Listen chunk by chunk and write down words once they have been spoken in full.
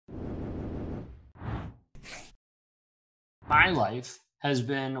My life has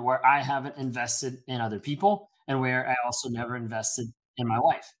been where I haven't invested in other people and where I also never invested in my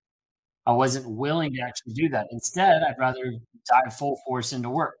wife. I wasn't willing to actually do that. Instead, I'd rather dive full force into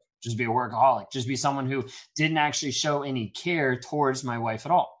work, just be a workaholic, just be someone who didn't actually show any care towards my wife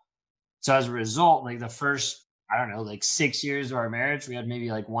at all. So as a result, like the first, I don't know, like 6 years of our marriage, we had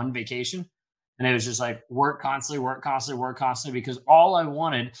maybe like one vacation. And it was just like work constantly, work constantly, work constantly, because all I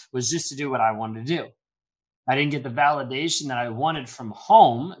wanted was just to do what I wanted to do. I didn't get the validation that I wanted from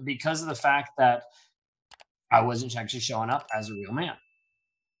home because of the fact that I wasn't actually showing up as a real man.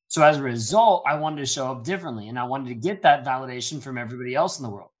 So as a result, I wanted to show up differently and I wanted to get that validation from everybody else in the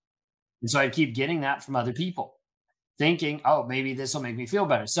world. And so I'd keep getting that from other people, thinking, oh, maybe this will make me feel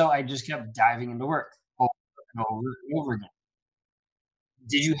better. So I just kept diving into work over and over and over again.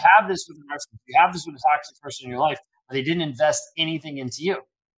 Did you have this with a narcissist? Did you have this with a toxic person in your life where they didn't invest anything into you?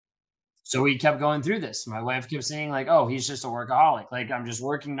 So we kept going through this. My wife kept saying, like, oh, he's just a workaholic. Like, I'm just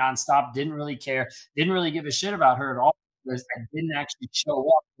working nonstop, didn't really care, didn't really give a shit about her at all because I didn't actually show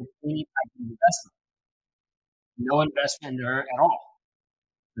up with any type of investment, no investment into her at all.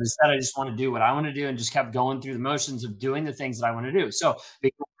 Instead, I just want to do what I want to do and just kept going through the motions of doing the things that I want to do. So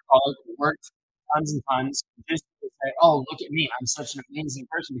because I worked tons and tons just to say, oh, look at me. I'm such an amazing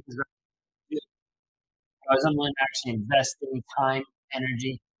person because I was unwilling to actually invest any time,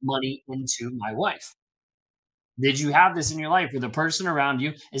 energy, money into my wife. Did you have this in your life where the person around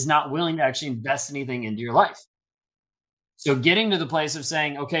you is not willing to actually invest anything into your life? So getting to the place of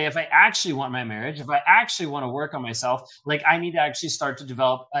saying, okay, if I actually want my marriage, if I actually want to work on myself, like I need to actually start to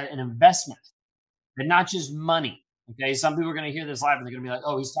develop an investment and not just money. Okay. Some people are going to hear this live and they're going to be like,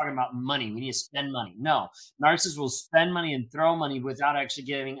 oh, he's talking about money. We need to spend money. No, narcissists will spend money and throw money without actually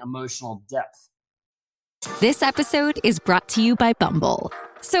getting emotional depth. This episode is brought to you by Bumble.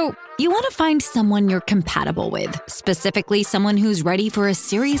 So, you want to find someone you're compatible with, specifically someone who's ready for a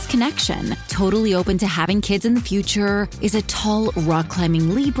serious connection, totally open to having kids in the future, is a tall,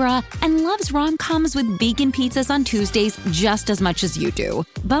 rock-climbing Libra, and loves rom-coms with vegan pizzas on Tuesdays just as much as you do.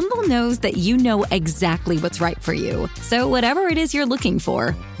 Bumble knows that you know exactly what's right for you. So whatever it is you're looking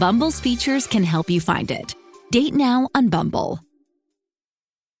for, Bumble's features can help you find it. Date now on Bumble.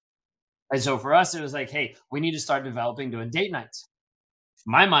 And so for us, it was like, hey, we need to start developing doing date nights.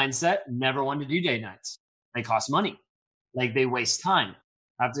 My mindset never wanted to do date nights. They cost money. Like they waste time.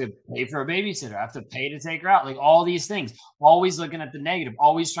 I have to pay for a babysitter. I have to pay to take her out. Like all these things, always looking at the negative,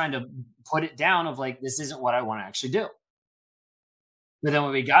 always trying to put it down of like, this isn't what I want to actually do. But then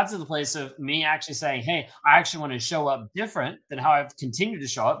when we got to the place of me actually saying, hey, I actually want to show up different than how I've continued to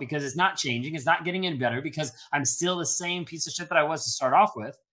show up because it's not changing. It's not getting any better because I'm still the same piece of shit that I was to start off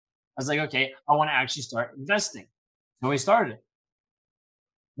with. I was like, okay, I want to actually start investing. So we started.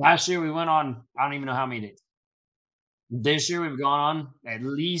 Last year we went on, I don't even know how many dates. This year we've gone on at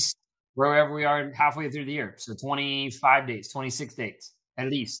least wherever we are halfway through the year. So 25 dates, 26 dates, at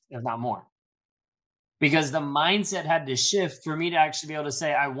least, if not more. Because the mindset had to shift for me to actually be able to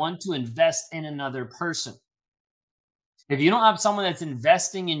say, I want to invest in another person. If you don't have someone that's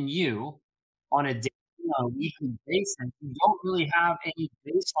investing in you on a daily, on a weekly basis, you don't really have any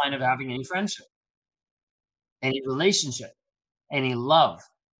baseline of having any friendship, any relationship, any love,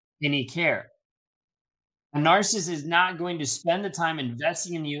 any care. A narcissist is not going to spend the time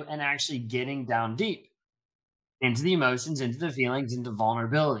investing in you and actually getting down deep into the emotions, into the feelings, into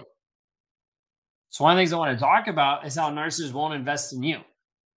vulnerability. So one of the things I want to talk about is how narcissists won't invest in you.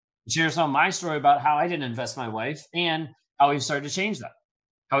 Share some of my story about how I didn't invest in my wife and how we started to change that,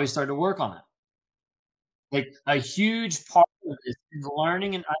 how we started to work on that. Like a huge part of this is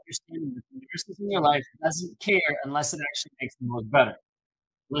learning and understanding that the narcissist in your life doesn't care unless it actually makes them look better,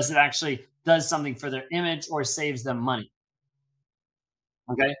 unless it actually does something for their image or saves them money.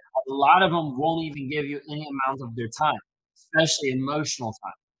 Okay. A lot of them won't even give you any amount of their time, especially emotional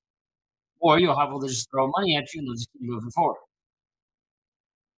time. Or you'll have people that just throw money at you and they'll just keep moving forward.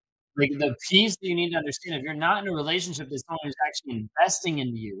 Like the piece that you need to understand, if you're not in a relationship with someone who's actually investing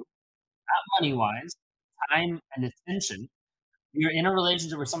into you, not money wise, time and attention, you're in a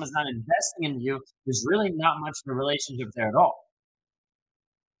relationship where someone's not investing into you, there's really not much of a relationship there at all.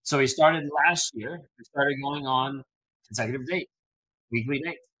 So we started last year, we started going on consecutive dates, weekly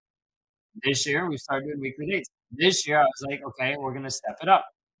dates. This year, we started doing weekly dates. This year, I was like, okay, we're going to step it up.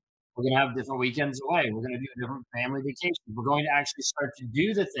 We're going to have different weekends away. We're going to do different family vacations. We're going to actually start to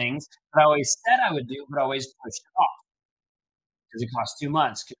do the things that I always said I would do, but always pushed it off because it costs too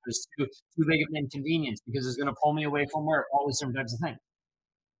much, because it's too big of an inconvenience, because it's going to pull me away from work, all these different types of things.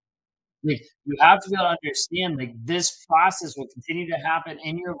 Like, you have to be able to understand, like, this process will continue to happen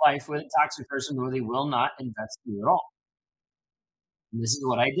in your life with a toxic person where they will not invest in you at all. And this is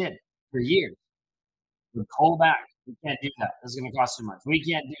what I did for years. Would pull back. We can't do that. This is gonna cost too much. We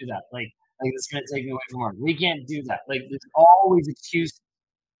can't do that. Like it's gonna take me away from work. We can't do that. Like there's always excuses.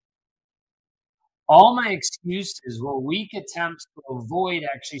 All my excuses were weak attempts to avoid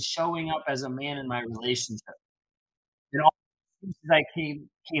actually showing up as a man in my relationship. And all the excuses I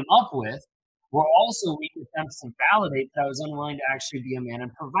came up with were also weak attempts to validate that I was unwilling to actually be a man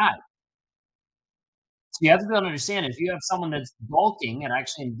and provide. So you have to be able to understand if you have someone that's bulking and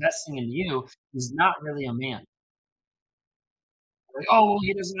actually investing in you, he's not really a man. Like, oh, well,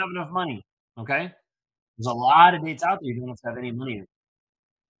 he doesn't have enough money. Okay. There's a lot of dates out there you don't have to have any money,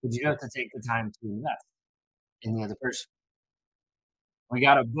 but you have to take the time to invest in the other person. We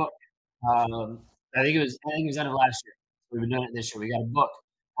got a book. I think it was end of last year. We've been doing it this year. We got a book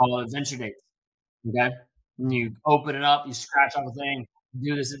called Adventure Dates. Okay. And you open it up, you scratch off a thing,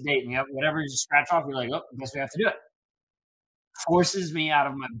 do this a date, and you have whatever you scratch off, you're like, oh, I guess we have to do it. Forces me out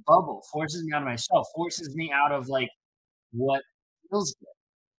of my bubble, forces me out of myself, forces me out of like what feels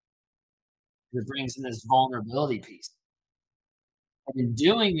good. It brings in this vulnerability piece. And in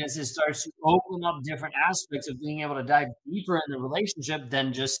doing this, it starts to open up different aspects of being able to dive deeper in the relationship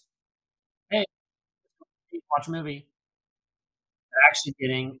than just, hey, watch a movie. They're actually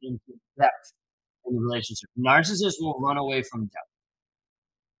getting into depth in the relationship. Narcissists will run away from depth.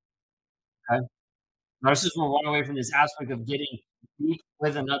 Okay? Narcissists will run away from this aspect of getting deep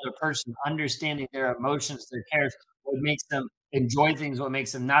with another person, understanding their emotions, their cares, what makes them enjoy things, what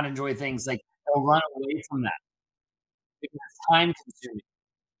makes them not enjoy things. Like they'll run away from that because it's time consuming.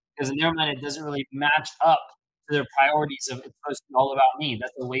 Because in their mind, it doesn't really match up to their priorities of it's supposed to be all about me.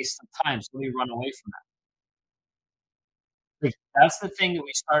 That's a waste of time. So we run away from that. Like, that's the thing that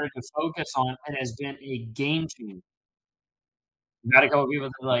we started to focus on and has been a game changer. We've got a couple people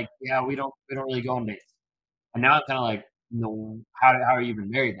that are like, yeah, we don't really go on dates. And now I'm kind of like, no, how are you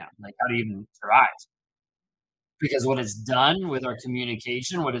even married now? Like, how do you even survive? Because what it's done with our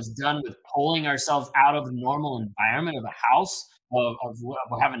communication, what it's done with pulling ourselves out of the normal environment of a house, of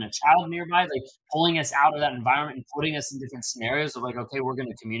having a child nearby, like pulling us out of that environment and putting us in different scenarios of like, okay, we're going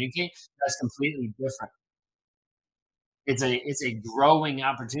to communicate. That's completely different. It's a growing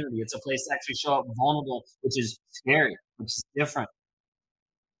opportunity. It's a place to actually show up vulnerable, which is scary, which is different.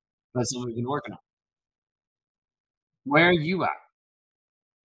 But it's something we've been working on. Where are you at?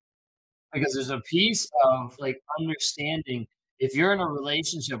 Because there's a piece of like understanding if you're in a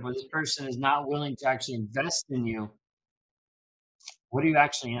relationship where this person is not willing to actually invest in you, what are you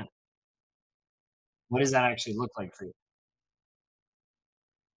actually in? What does that actually look like for you?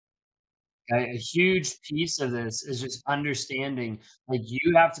 A huge piece of this is just understanding like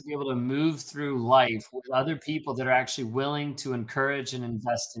you have to be able to move through life with other people that are actually willing to encourage and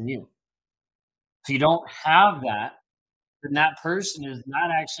invest in you. If you don't have that, then that person is not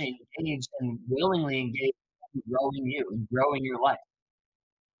actually engaged and willingly engaged in growing you and growing your life.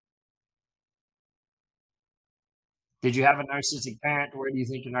 Did you have a narcissistic parent? Where do you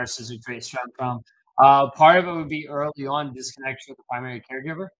think your narcissistic traits stem from? Part of it would be early on disconnection with the primary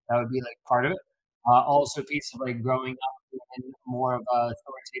caregiver. That would be like part of it. Also, a piece of like growing up in more of a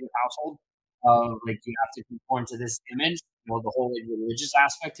authoritative household. Like you have to conform to this image. Well, the whole like, religious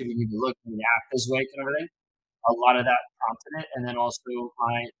aspect. If you need to look and act this way, kind of thing. A lot of that prompted it, and then also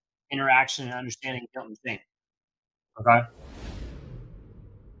my interaction and understanding guilt and shame. Okay.